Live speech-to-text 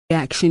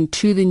reaction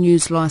to the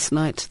news last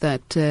night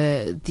that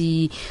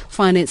the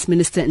Finance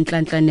Minister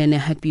Nhlanhla Nene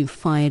had been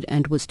fired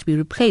and was to be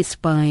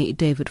replaced by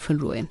David van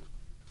Rooyen.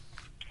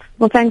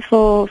 Well, thanks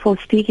for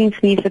speaking to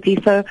me,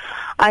 Sophie. So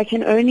I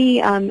can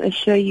only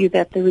assure you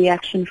that the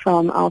reaction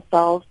from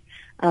ourselves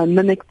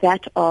mimics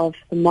that of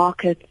the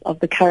markets, of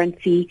the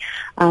currency.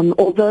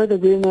 Although the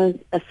rumors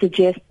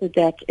suggested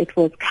that it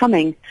was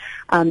coming,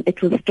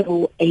 it was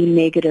still a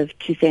negative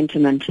to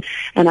sentiment.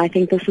 And I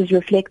think this is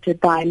reflected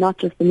by not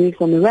just the moves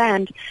on the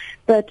rand,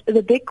 but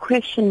the big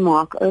question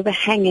mark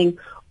overhanging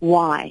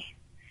why.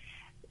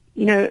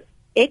 You know,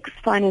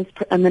 ex-finance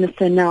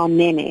minister now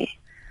Nene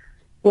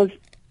was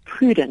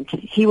prudent.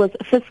 He was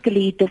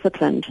fiscally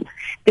disciplined.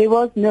 There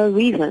was no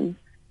reason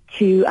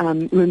to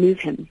remove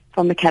him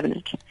from the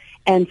cabinet.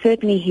 And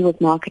certainly he was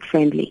market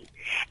friendly.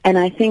 And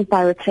I think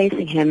by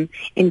replacing him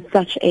in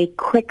such a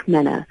quick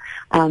manner,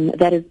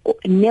 that is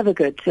never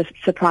good to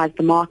surprise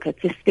the markets,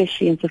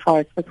 especially insofar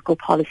as fiscal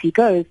policy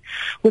goes,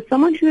 with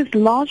someone who is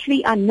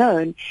largely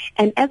unknown.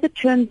 And as it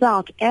turns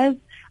out, as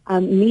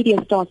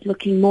media starts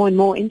looking more and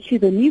more into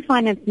the new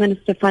Finance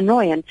Minister, Van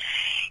Rooyen,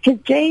 his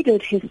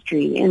jaded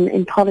history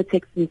in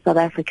politics in South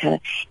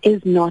Africa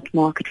is not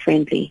market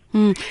friendly.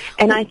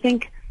 And I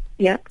think...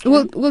 Yeah.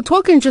 We'll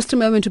talk in just a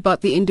moment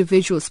about the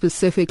individual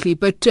specifically,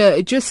 but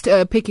just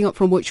picking up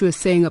from what you were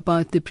saying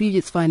about the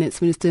previous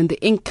finance minister and the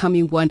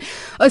incoming one,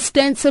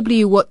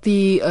 ostensibly what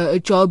the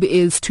job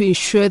is to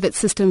ensure that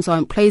systems are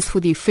in place for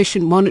the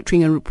efficient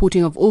monitoring and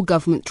reporting of all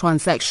government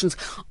transactions.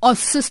 Are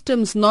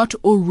systems not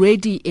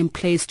already in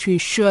place to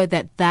ensure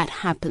that that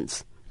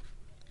happens?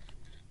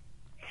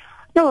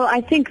 No,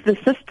 I think the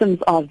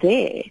systems are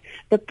there.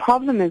 The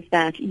problem is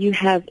that you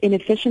have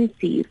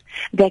inefficiencies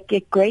that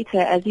get greater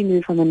as you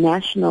move from a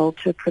national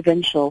to a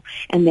provincial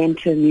and then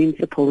to a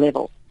municipal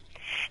level.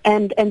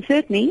 And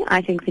certainly,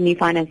 I think the new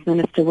finance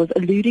minister was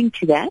alluding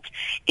to that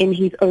in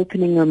his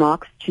opening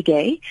remarks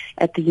today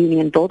at the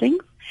Union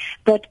Buildings.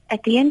 But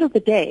at the end of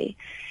the day,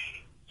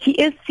 he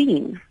is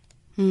seen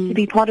to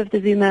be part of the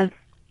Zuma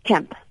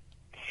camp.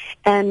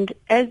 And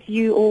as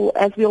we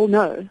all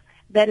know,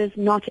 that is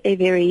not a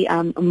very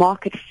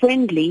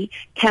market-friendly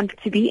camp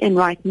to be in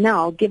right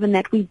now, given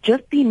that we've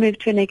just been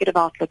moved to a negative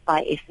outlook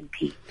by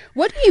S&P.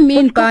 What do you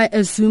mean by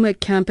a Zuma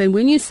camp? And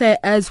when you say,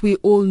 as we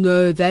all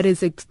know, that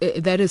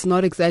is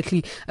not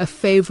exactly a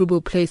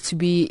favorable place to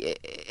be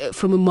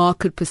from a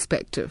market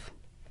perspective.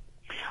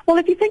 Well,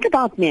 if you think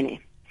about Nene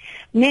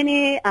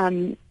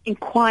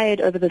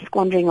inquired over the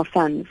squandering of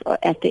funds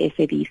at the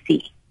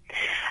SABC.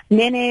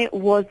 Nene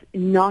was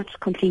not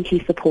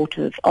completely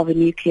supportive of a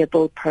nuclear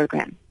build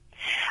program.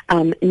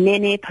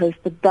 Nene, post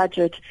the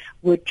budget,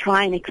 would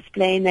try and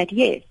explain that,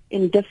 yes,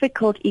 in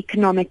difficult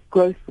economic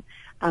growth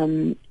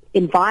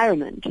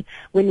environment,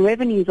 when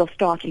revenues are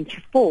starting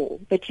to fall,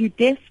 but you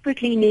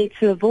desperately need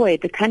to avoid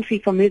the country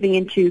from moving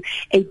into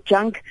a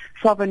junk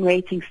sovereign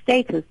rating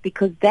status,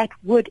 because that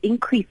would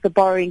increase the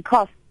borrowing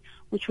costs,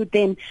 which would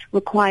then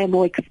require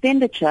more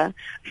expenditure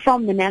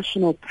from the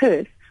national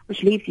purse,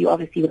 which leaves you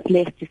obviously with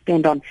less to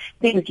spend on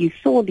things you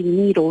sorely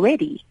need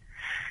already.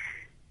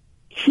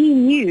 He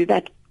knew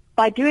that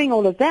by doing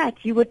all of that,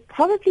 you would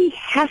probably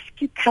have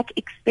to cut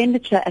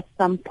expenditure at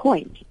some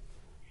point.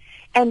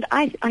 And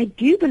I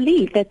do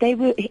believe that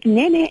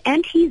Nene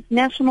and his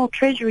National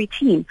Treasury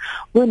team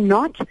were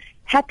not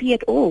happy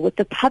at all with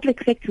the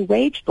public sector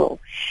wage bill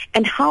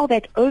and how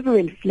that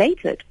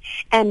overinflated,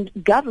 and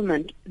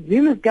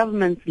Zuma's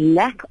government's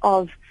lack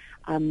of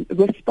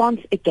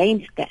response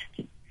against that.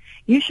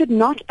 You should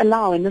not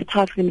allow in this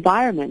type of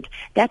environment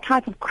that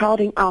type of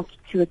crowding out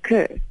to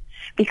occur,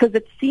 because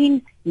it's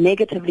seen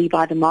negatively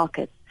by the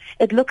markets.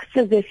 It looks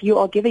as if you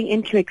are giving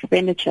into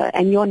expenditure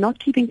and you're not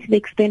keeping to the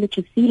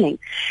expenditure ceiling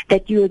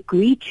that you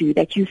agreed to,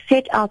 that you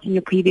set out in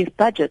your previous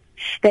budget,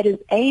 that is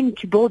aimed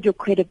to build your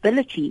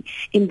credibility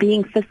in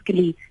being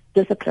fiscally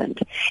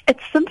disciplined.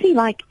 It's simply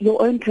like your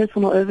own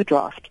personal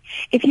overdraft.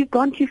 If you've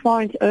gone too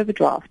far into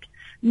overdraft,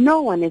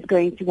 no one is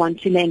going to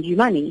want to lend you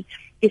money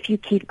if you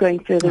keep going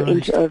further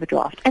into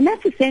overdraft. And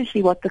that's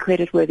essentially what the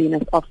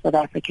creditworthiness of South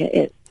Africa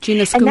is.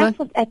 Gina Skuma, and that's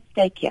what's at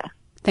stake here.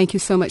 Thank you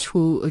so much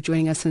for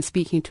joining us and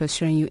speaking to us,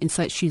 sharing your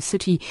insights. She's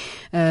Citi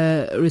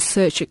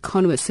research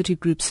economist,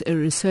 Citigroup's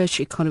research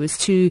economist.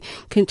 To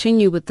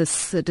continue with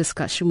this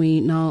discussion, we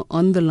now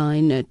on the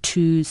line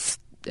to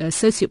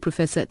Associate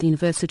Professor at the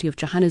University of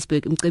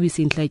Johannesburg,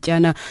 Mcebisi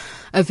Ntlhajana.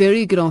 A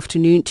very good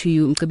afternoon to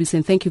you, Mcebisi,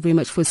 and thank you very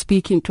much for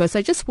speaking to us.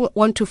 I just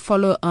want to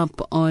follow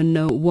up on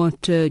what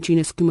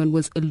Gina Skuman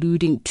was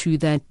alluding to,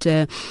 that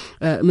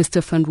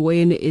Mr. Van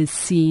Rooyen is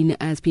seen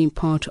as being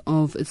part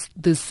of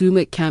the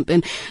Zuma camp.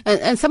 And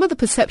some of the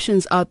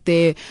perceptions out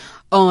there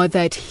are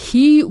that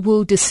he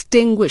will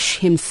distinguish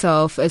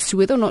himself as to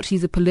whether or not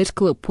he's a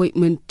political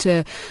appointment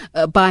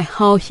by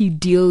how he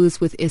deals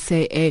with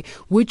SAA.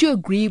 Would you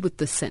agree with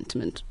this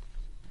sentiment?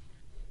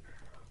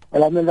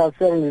 Well, I mean, that's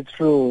certainly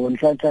true.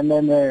 Nhlanhla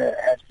Nene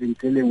has been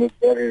dealing with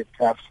very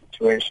tough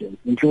situations,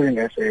 including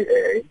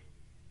SAA.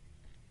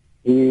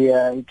 He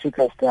took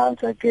a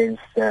stance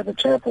against the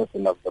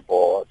chairperson of the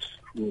board,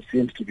 who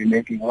seems to be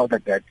making all the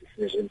bad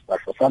decisions,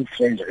 but for some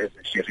strange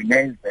reason she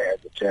remains there as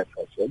a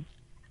chairperson.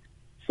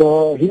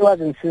 So he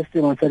was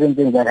insisting on certain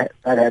things that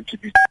had to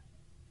be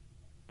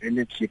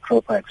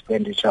proper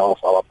expenditure of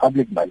our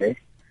public money.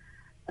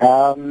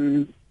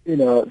 So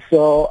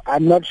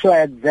I'm not sure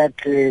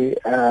exactly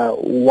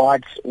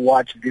what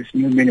this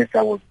new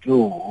minister would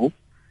do.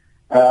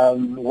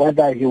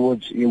 Whether he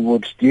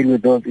would deal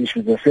with those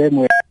issues the same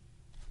way.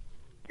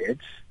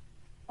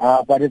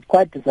 But it's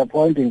quite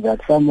disappointing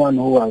that someone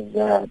who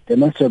was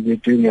demonstrably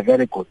doing a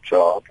very good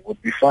job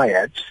would be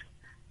fired.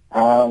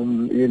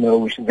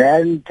 Which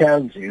then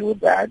tells you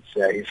that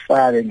his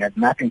firing had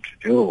nothing to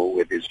do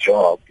with his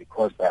job,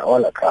 because by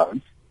all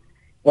accounts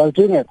he was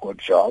doing a good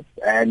job.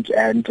 And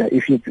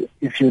if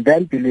you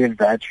then believe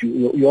that,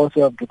 you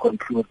also have to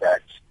conclude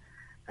that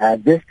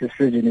this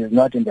decision is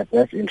not in the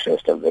best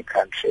interest of the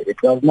country.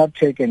 It was not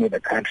taken with the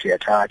country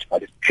at heart,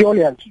 but it purely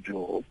has to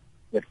do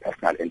with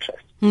personal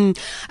interest.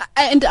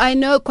 And I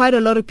know quite a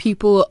lot of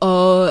people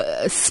are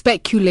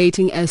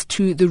speculating as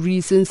to the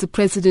reasons. The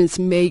president's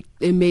made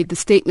the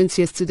statements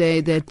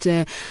yesterday that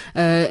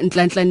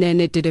Nhlanhla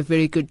Nene did a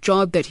very good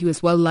job, that he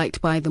was well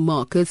liked by the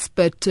markets.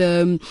 But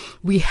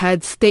we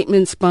had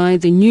statements by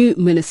the new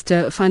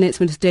minister, Finance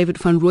Minister David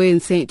van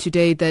Rooyen, saying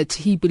today that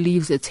he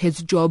believes it's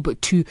his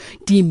job to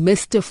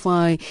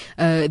demystify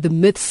the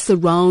myths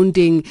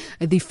surrounding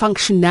the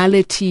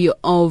functionality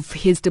of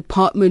his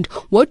department.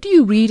 What do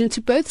you read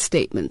into both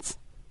statements?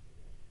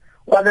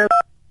 Well, there's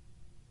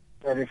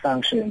very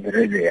functions,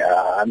 really.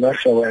 I'm not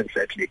sure where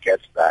exactly he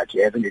gets that. He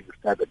hasn't even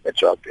started the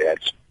job yet.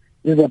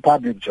 This is a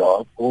public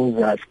job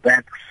whose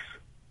specs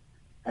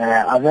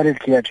are very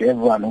clear to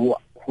everyone who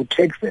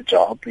takes the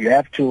job. You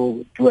have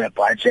to do a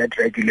budget,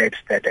 regulate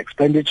state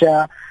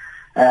expenditure,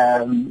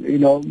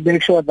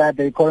 make sure that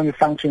the economy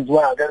functions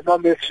well. There's no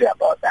mystery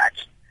about that.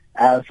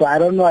 So I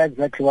don't know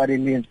exactly what he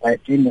means by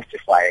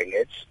demystifying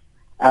it.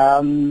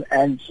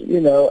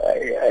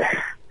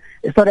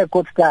 It's not a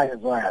good start as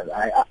well,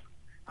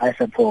 I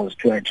suppose,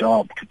 to a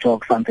job to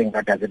talk something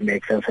that doesn't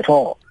make sense at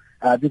all,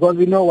 because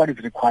we know what is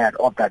required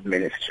of that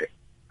ministry.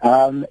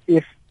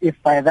 If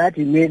by that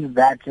he means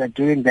that you're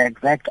doing the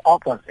exact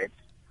opposite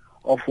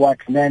of what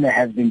Nene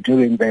has been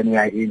doing, then we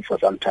are in for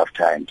some tough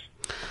times.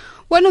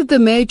 One of the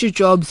major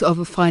jobs of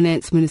a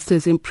finance minister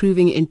is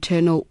improving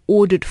internal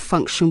audit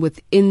function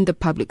within the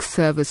public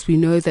service. We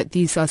know that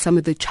these are some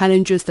of the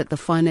challenges that the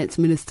finance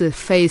minister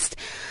faced.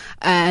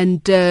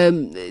 And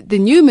the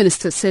new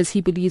minister says he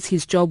believes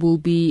his job will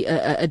be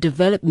a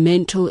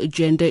developmental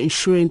agenda,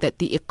 ensuring that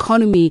the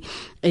economy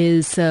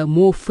is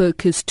more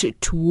focused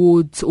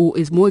towards, or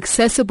is more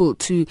accessible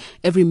to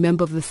every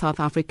member of the South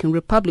African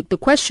Republic. The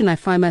question I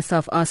find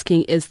myself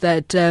asking is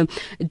that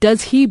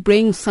does he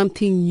bring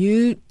something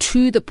new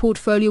to the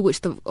portfolio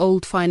which the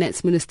old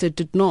finance minister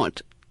did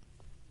not?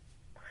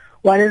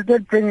 Well, he's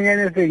not bringing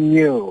anything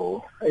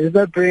new. He's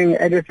not bringing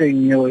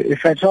anything new,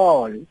 if at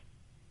all.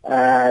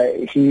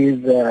 He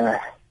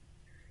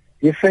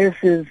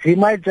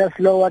might just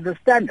lower the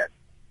standard.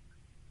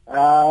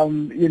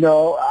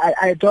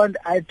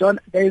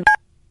 There's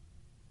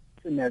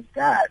nothing has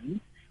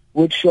done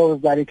which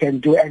shows that he can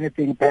do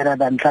anything better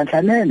than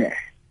Nhlanhla Nene,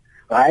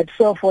 right?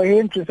 So for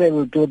him to say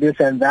we'll do this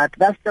and that,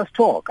 that's just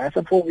talk. I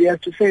suppose he has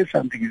to say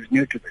something is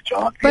new to the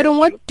job. But on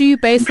what do you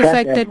base the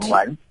fact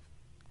that?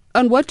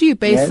 On what do you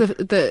base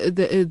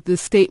the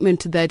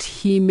statement that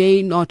he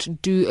may not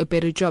do a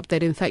better job,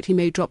 that in fact he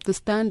may drop the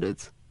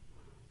standards?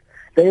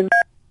 There's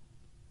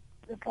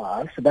the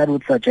past that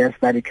would suggest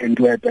that he can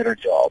do a better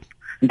job.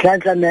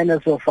 Nhlanhla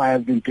Nene so far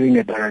has been doing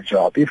a better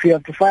job. If you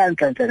have to fire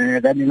Nhlanhla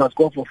Nene, then you must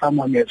go for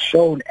someone who has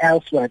shown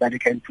elsewhere that he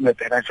can do a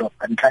better job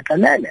than Nhlanhla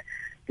Nene.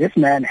 This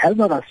man has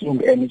not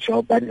assumed any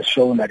job that has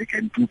shown that he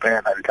can do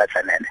better than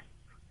Nhlanhla Nene.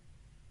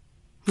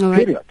 All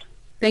right. Period.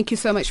 Thank you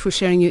so much for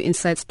sharing your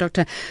insights.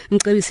 Dr.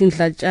 Mcebisi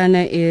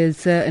Ndlajana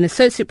is an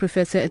associate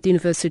professor at the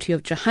University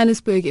of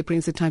Johannesburg. It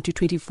brings the time to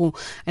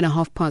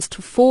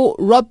 4:24.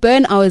 Rob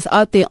Burnhour is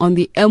out there on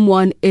the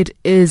M1. It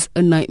is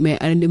a nightmare,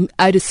 and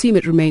I'd assume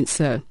it remains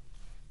so.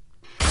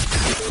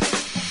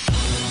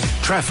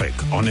 Traffic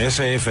on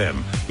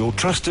SAFM, your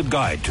trusted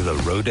guide to the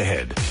road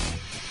ahead.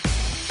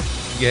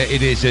 Yeah,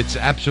 it is. It's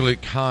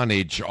absolute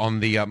carnage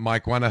on the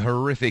Mike 1, a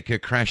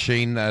horrific crash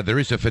scene. There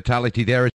is a fatality there.